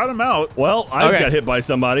 at that. he got him out. Well, I just Okay. got hit by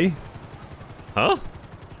somebody. Huh?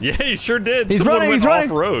 Yeah, you sure did. He's Someone running, went he's running.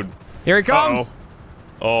 off-road. Here he comes.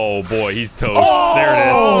 Oh, boy, he's toast. There it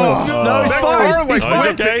is. No, he's That fine. car, like, He's Oh, fine. he's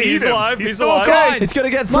wanted to okay. eat He's him. alive. He's He's still alive. okay. He's gonna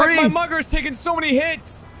get My 3. mugger's taking so many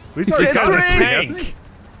hits. He's He's got getting a 3. tank.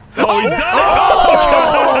 Oh, he's done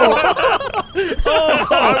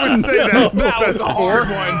I would say that's That was a hard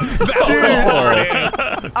one. That was a hard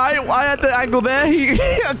hit. I had the angle there.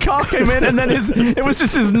 A car came in, and then it was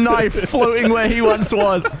just his knife floating where he once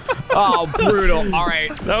was. Oh, brutal. All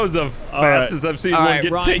right. it. That was the fastest I've seen All one right,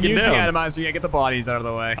 get Ryan, taken use the down. atomizer. Yeah, get the bodies out of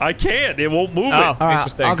the way. I can't. It won't move Oh, it. right,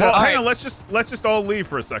 interesting. I'll go- All Hang right. on, let's just all leave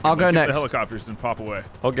for a second. I'll go Get next. the helicopters and pop away,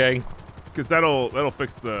 Okay. because that'll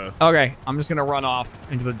fix the. Okay, I'm just gonna run off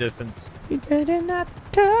into the distance. Like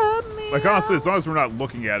honestly, as long as we're not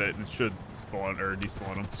looking at it, it should spawn or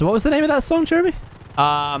despawn them. So what was the name of that song, Jeremy?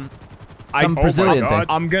 Some Some my Brazilian God.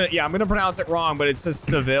 thing. I'm gonna pronounce it wrong, but it says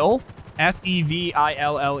Seville, Seville.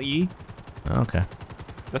 Okay.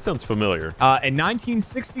 That sounds familiar. A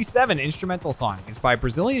 1967 instrumental song. It's by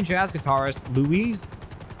Brazilian jazz guitarist Luiz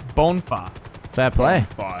Bonfa, Fair play.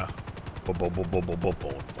 Fire.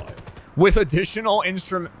 with additional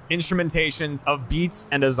instrumentations of beats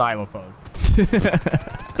and a xylophone.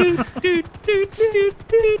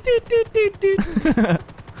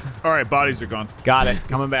 All right, bodies are gone. Got it.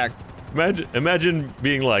 Coming back. Imagine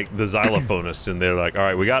being like the xylophonist, and they're like, "All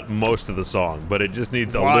right, we got most of the song, but it just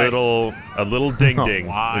needs a Why? little ding ding.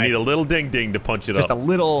 Why? We need a little ding ding to punch it Just a up."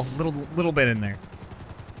 little bit in there.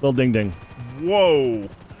 Little ding ding. Whoa,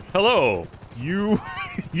 Hello. you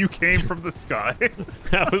came from the sky.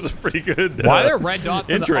 That was a pretty good. Why are there red dots?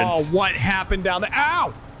 In the, entrance? oh, what happened down there?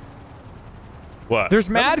 Ow! What? There's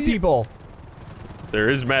mad people. There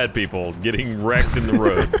is mad people getting wrecked in the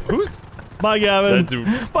road. Who's? Bye, Gavin. They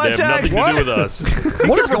Bye, have Jack. nothing to do with us.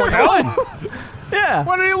 What is going on? Yeah.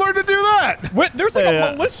 Why did he learn to do that? What? There's like Yeah.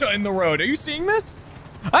 a militia in the road. Are you seeing this?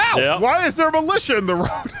 Ow! Yeah. Why is there militia in the road?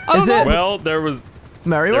 I don't Is know. it Well, there was a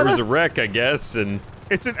Merriweather? wreck, I guess, and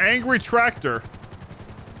It's an angry tractor.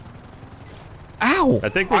 Ow! I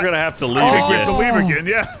think we're gonna have to leave We have to again. leave again.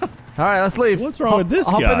 Yeah. All right, let's leave. What's wrong with this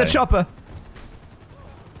Hop in guy? the chopper.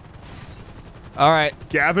 All right.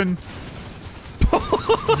 Gavin,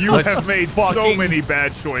 you have made so fucking- many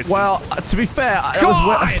bad choices. Well, to be fair, I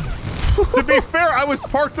was to be fair, I was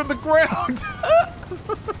parked on the ground.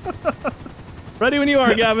 Ready when you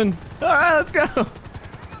are, Gavin. all right, let's go.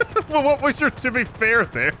 Well, what was your to be fair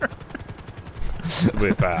there?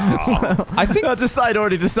 I think I'd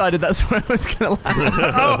already decided that's where I was gonna land.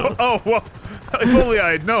 Oh, well, if only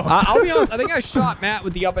I had known. I'll be honest. I think I shot Matt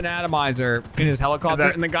with the up and atomizer in his helicopter,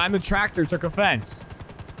 And and the guy in the tractor took offense.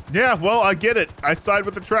 Yeah, well, I get it. I side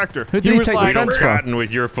with the tractor. Who did he was take like- We the don't fence from? cotton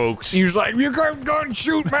with your folks. He was like, "You can't go and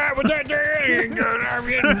shoot Matt with that alien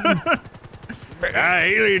gun."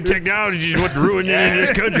 Alien technology is what's ruining in this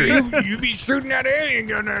country. You be shooting that alien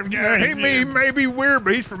gun. He may be weird,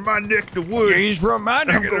 but he's from my neck of the woods. He's from my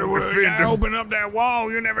neck of gonna the woods. defend I him. open up that wall.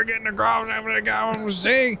 You're never getting across after the guy on the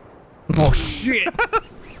sea. Oh shit!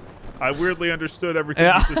 I weirdly understood everything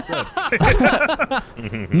Yeah. you just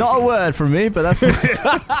said. Not a word from me, but that's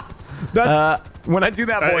That's when I do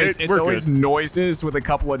that voice. It's we're always good. noises with a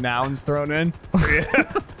couple of nouns thrown in.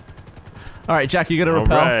 all right. Jack, you gotta All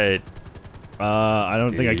repel. right. I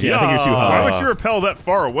don't think I can. I think you're too Why high. would you repel that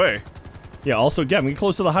far away? Yeah, also, Gavin, get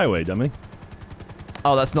close to the highway, dummy.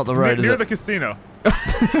 Oh, that's not the road, near is the it? casino.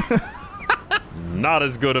 Not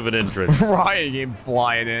as good of an entrance. Ryan came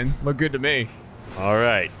flying in. Look good to me. All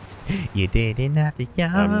right. You didn't have to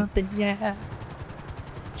something, yeah.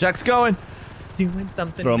 Jack's going. Doing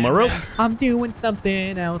something. Throw my rope. I'm doing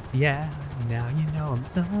something else, yeah. Now you know I'm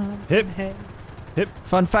something. Hip. Hey.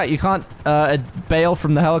 Fun fact, you can't bail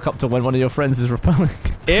from the helicopter when one of your friends is repelling.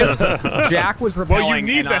 If Jack was repelling, Well, you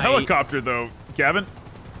need and the helicopter though, Gavin.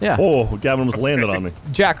 Yeah. Oh, Gavin almost landed on me.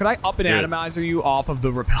 Jack, could I up and Yeah. atomizer you off of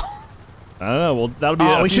the repel? I don't know. Well, that'll be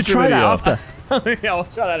Oh, a we should future try video. that after. Yeah, we'll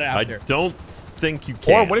try that I after. don't think you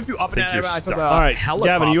can. Or what if you up and I think you're atomizer stuck. the All right, helicopter?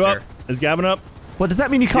 Gavin, are you up? Is Gavin up? What does that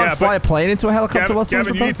mean? You can't Yeah, fly but- a plane into a helicopter while someone's Gavin,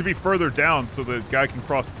 you need repelling? to be further down so the guy can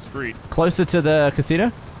cross the street. Closer to the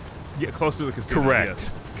casino? Yeah, closer to the casino. Correct.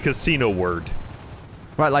 Yes. Casino word.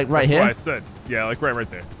 Right, like right That's what I here? said. Yeah, like right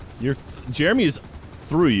there. Jeremy's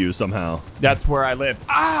through you somehow. That's where I live.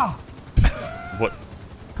 Ah! What?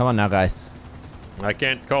 Come on now, guys. I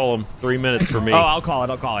can't call him. 3 minutes for me. Oh, I'll call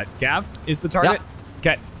it. Gav is the target?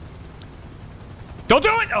 Okay. Don't do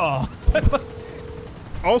it! Oh.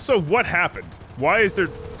 Also, what happened? Why is there?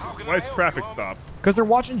 can Why I is help traffic y'all? stopped? Because they're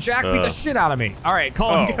watching Jack beat the shit out of me. All right,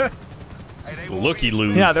 call him. Oh. Hey, they won't Looky be-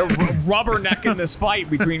 loose. Yeah, they're rubbernecking this fight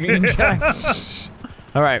between me and Jack.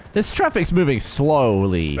 All right. This traffic's moving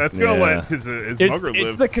slowly. That's gonna Yeah. let his It's mugger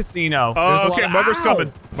live. the casino. Oh, There's a okay, lot of- Mugger's Ow!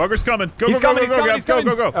 coming. Mugger's coming. Go, He's go, coming, go, go, he's go, coming,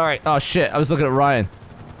 go, he's go, coming. go. All right. Oh shit, I was looking at Ryan.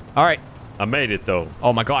 All right. I made it though.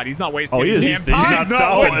 Oh my God, he's not wasting Oh, he any is. damn He's time. not not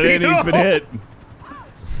stopping. Oh, and he's been hit.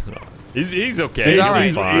 He's okay. He's all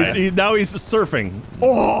right. fine. Now he's surfing.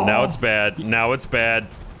 Now it's bad. Now it's bad.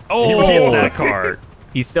 Oh, He hit that car.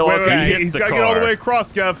 He's still Wait, okay. wait, hit he's the got to get all the car. way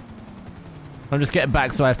across, Gav. I'm just getting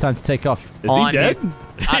back so I have time to take off. Is he dead?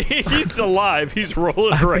 He's alive. He's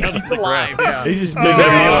rolling around. He's on the alive. ground. Yeah. He's just Oh, making a meal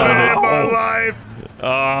out man, of it. my life.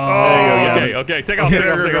 Oh, There you go, okay. Take off. Take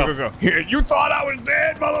off. Take Go, off. go, go. Here, you thought I was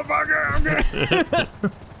dead, motherfucker. I'm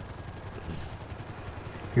good.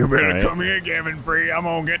 You better All right. come here, Gavin Free. I'm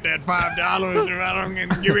gonna get that $5 if I don't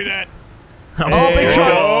give me that. Oh, big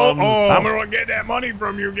shot! I'm gonna get that money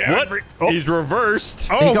from you, Gavin What? Free. He's reversed.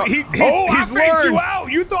 Oh, got- he's I faked learned. you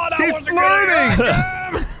out. You thought I He's wasn't learning.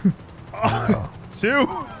 gonna. Two.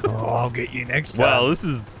 Oh, I'll get you next time. Well, this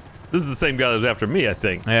is the same guy that was after me, I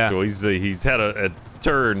think. Yeah. So he's had a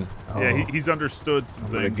turn. Yeah, he's understood some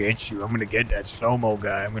I'm gonna things. get you. I'm gonna get that slow-mo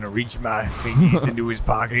guy. I'm gonna reach my fingers into his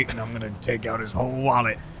pocket, and I'm gonna take out his whole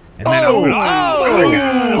wallet. And then I'm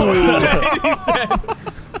gonna...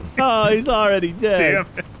 Oh, he's already dead.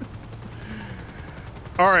 Damn.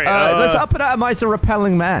 All right. Let's up and atomize a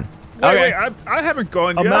repelling man. Wait, I haven't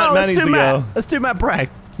gone Oh, yet. Matt, Let's needs do to Matt. go. Let's do Matt Bragg.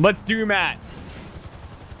 Let's do Matt.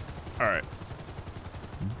 All right.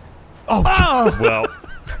 Oh! Well,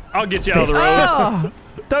 I'll get you out of the road. Ah!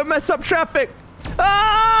 Don't mess up traffic.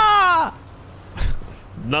 Ah!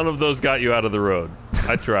 None of those got you out of the road.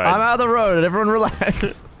 I I'm tried. out of the road and everyone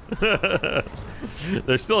relax.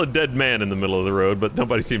 There's still a dead man in the middle of the road, but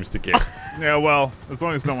nobody seems to care. Yeah, well, as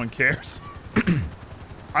long as no one cares.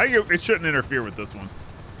 It shouldn't interfere with this one.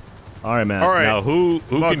 All right, Matt. All right. Now, who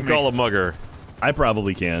Mug can me. call a mugger? I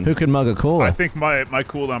probably can. Who can mug a cooler? I think my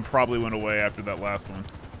cooldown probably went away after that last one.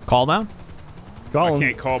 Call down? Call I him.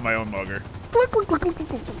 can't call my own mugger.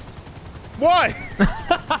 Why?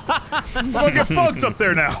 Look at bugs up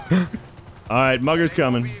there now. All right, Mugger's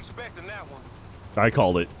coming. We expecting that one. I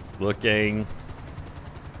called it. Looking.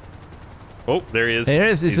 Oh, there he is. There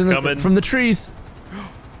he is. He's in coming. from the trees.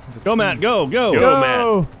 Go, Matt. Go. Go, Matt.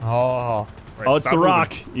 Oh. Right, Oh, it's stop the moving.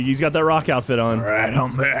 rock. He's got that rock outfit on. All right,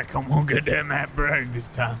 I'm back. I'm gonna get that Matt Bragg this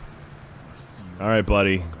time. All right,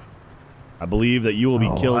 buddy. I believe that you will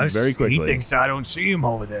be killed very quickly. He thinks I don't see him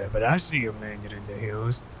over there, but I see him landing in the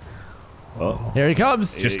hills. Oh. Here he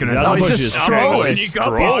comes. Just gonna- Oh, he's bushes. just I'm strolling. Sneak up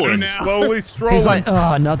on him now. Slowly strolling. He's like,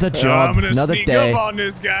 oh, another job, I'm gonna another sneak day. up on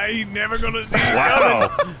this guy. He's never gonna see him Wow.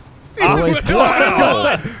 coming. Always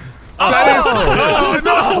Wow. oh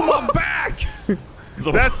no! I'm back.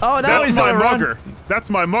 That's Oh, now that's he's my on a run. mugger. That's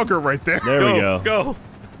my mugger right there. There we go. Go.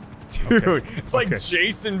 Dude, it's like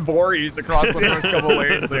Jason Voorhees across the first couple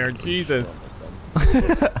lanes there. Jesus. Well,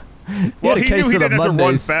 had a he case knew he of the didn't have to run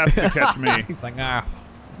Mondays. fast to catch me. He's like, ah.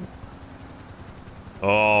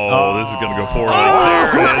 Oh, this is gonna go poorly. There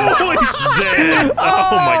it is. Holy shit! Dead.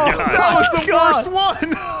 Oh my god. That was the God. worst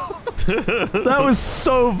one. That was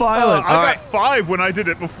so violent. I got 5 when I did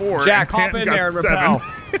it before. Jack, and hop Canton in got there and 7. repel.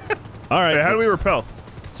 All right. Hey, how do we repel? All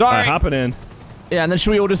Sorry. right, hopping in. Yeah, and then should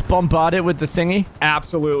we all just bombard it with the thingy?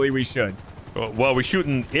 Absolutely, we should. Well, we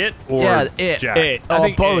shooting it or Yeah, it. Jack? It. I Or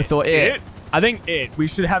think both, it. or it. I think it. We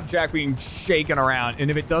should have Jack being shaken around, and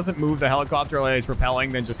if it doesn't move the helicopter like it's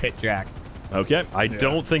repelling, then just hit Jack. Okay. I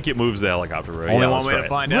don't think it moves the helicopter, right? Only Yeah, one let's way try to it.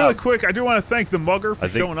 find Really out. quick, I do want to thank the Mugger for I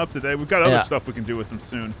think- showing up today. We've got other Yeah. stuff we can do with him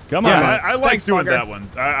soon. Come on, Yeah. man. I like Thanks, doing Mugger. that one.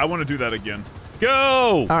 I want to do that again. Go!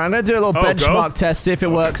 All right, I'm gonna do a little Oh, benchmark go? test, see if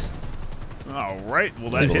it works. All right.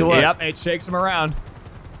 Well, Seems that's to work. Yep, it shakes him around.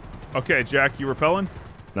 okay. Jack, you repelling?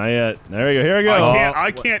 Not yet. There we go. Here we go.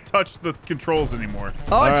 I can't touch the controls anymore.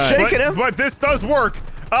 Oh, it's right. shaking him. But this does work.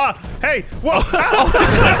 Hey, whoa!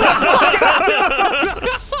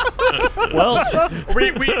 Well,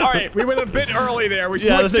 All right, we went a bit early there. We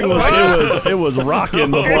yeah, the switched thing was, it was rocking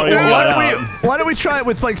before you Why got don't out. Why don't we try it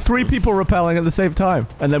with like 3 people repelling at the same time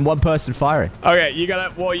and then 1 person firing? Okay, you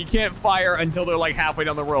gotta. Well, you can't fire until they're like halfway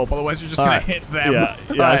down the rope. Otherwise, you're just All gonna right. hit them. Yeah,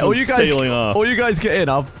 All yeah. right, This all one's you guys, sailing off. all you guys get in.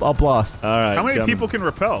 I'll blast. All right. How many come. people can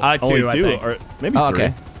repel? Two, Only I 2, think. or maybe Oh, 3.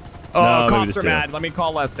 okay. Oh, No, maybe cops just are 2. mad. Let me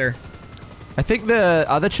call Lester. I think the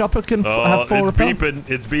other chopper can Oh, have 4 it's repels. beeping.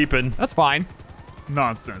 It's beeping. That's fine.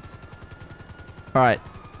 Nonsense. All right,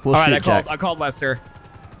 we'll All shoot right, Jack. I called Lester.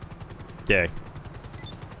 Okay.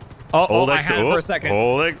 Oh, Hold I X. had it for a second.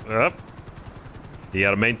 Hold X. Up. You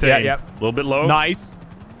gotta maintain. Yeah, yep. A little bit low. Nice.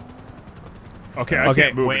 Okay, I Okay,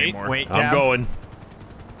 can't move wait, anymore. wait. I'm Gab. going.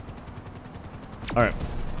 All right.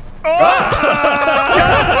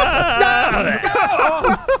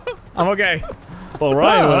 I'm okay. Well,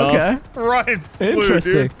 Ryan went Oh, off. okay. Ryan flew,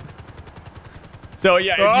 Interesting. dude. So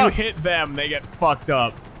yeah, if Ah. you hit them, they get fucked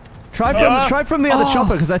up. Try from the other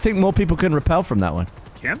chopper because I think more people can repel from that one.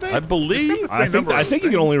 Can't they? I believe. I think you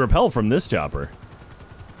can only repel from this chopper.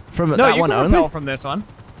 From No, that you one can only. repel from this one.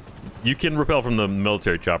 You can repel from the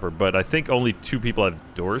military chopper, but I think only 2 people have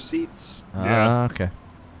door seats. Yeah. Okay.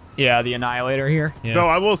 Yeah, the Annihilator here. Yeah. Though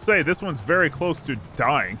I will say this one's very close to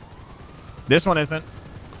dying. This one isn't.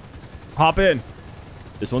 Hop in.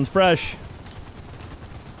 This one's fresh.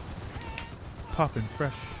 Popping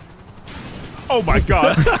fresh. Oh my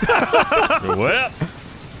God! Well,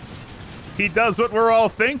 He does what we're all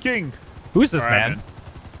thinking. Who's this All right, man?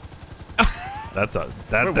 that's a Wait,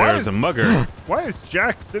 that why there's is- a mugger. Why is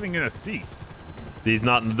Jack sitting in a seat? He's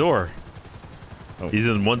not in the door. Oh. He's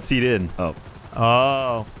in 1 seat in. Oh.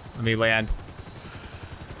 Oh, let me land.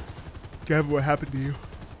 Gavin, what happened to you?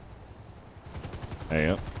 There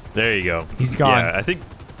you go. There you go. He's gone. Yeah, I think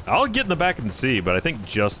I'll get in the back and see, but I think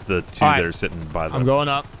just the 2 All right. that are sitting by them. I'm going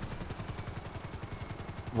up.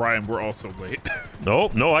 Ryan, we're also late.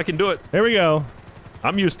 Nope, no, I can do it. Here we go.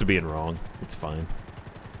 I'm used to being wrong. It's fine.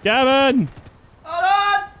 Gavin!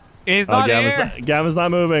 He's Oh, not here. Gavin's not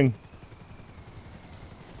moving.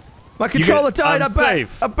 My controller died. I'm I bet.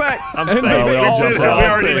 safe. I bet. I'm And safe. they we all all jumped just off. We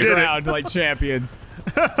fell already to the did it. ground like champions.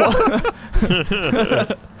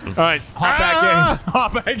 All right, hop back in.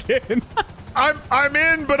 Hop back in. I'm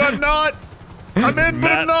in, but I'm not. I'm in, but I'm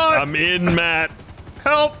Matt, not. I'm in, Matt.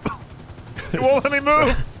 Help! It won't let me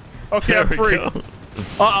move. Okay, There I'm we free. go.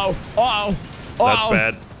 Uh-oh. Uh-oh. That's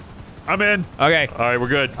bad. I'm in. Okay. All right, we're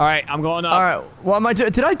good. All right, I'm going up. All right. What am I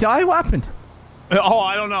doing? Did I die? What happened? Oh,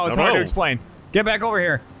 I don't know. It's Don't hard to know. explain. Get back over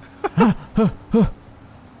here.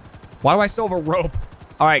 Why do I still have a rope?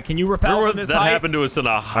 All right, can you repel Remember from this that height? happened to us in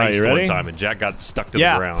a you heist ready? one time, and Jack got stuck to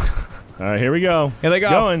Yeah. the ground. All right, here we go. Here they go.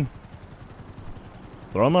 Going.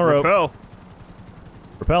 Throw on my rope. Repel.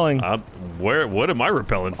 Repelling. What am I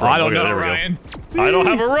repelling from? Oh, I don't Okay, know, there we go. Ryan. I don't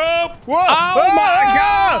have a rope. Whoa! Oh my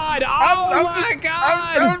Ah! God! Oh I'm my just-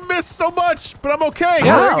 God! I missed so much, but I'm okay.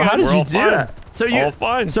 Wow, how did We're you all do fine. that? So you All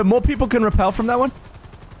fine. So more people can repel from that one?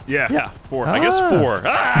 Yeah. Yeah, 4. I guess Ah. 4.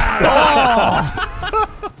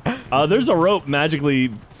 Ah! There's a rope magically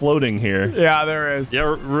floating here. Yeah, there is.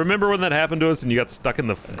 Yeah, remember when that happened to us and you got stuck in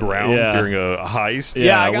the ground Yeah. during a heist?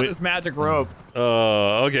 Yeah, I Yeah, got we- this magic rope.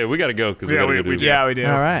 Okay, we gotta go because we Yeah, gotta we go do do. Yeah, we do.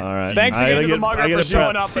 All right. All right. Thanks I again gotta to the get- mugger I for gotta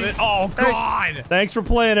showing prep. up. And oh God! Thanks for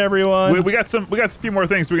playing, everyone. We got a few more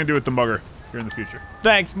things we can do with the mugger here in the future.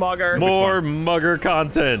 Thanks, mugger. More mugger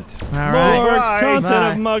content. All right. More Bye. content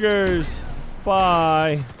Bye. of muggers.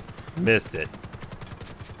 Bye. Missed it.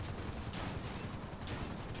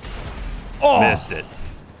 Oh. Missed it.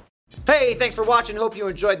 Hey, thanks for watching. Hope you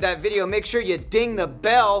enjoyed that video. Make sure you ding the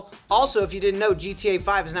bell. Also, if you didn't know, GTA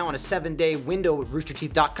 5 is now on a 7-day window at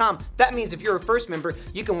roosterteeth.com. That means if you're a first member,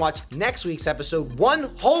 you can watch next week's episode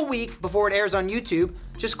 1 whole week before it airs on YouTube.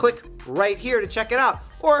 Just click right here to check it out.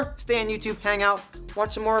 Or stay on YouTube, hang out,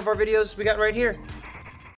 watch some more of our videos we got right here.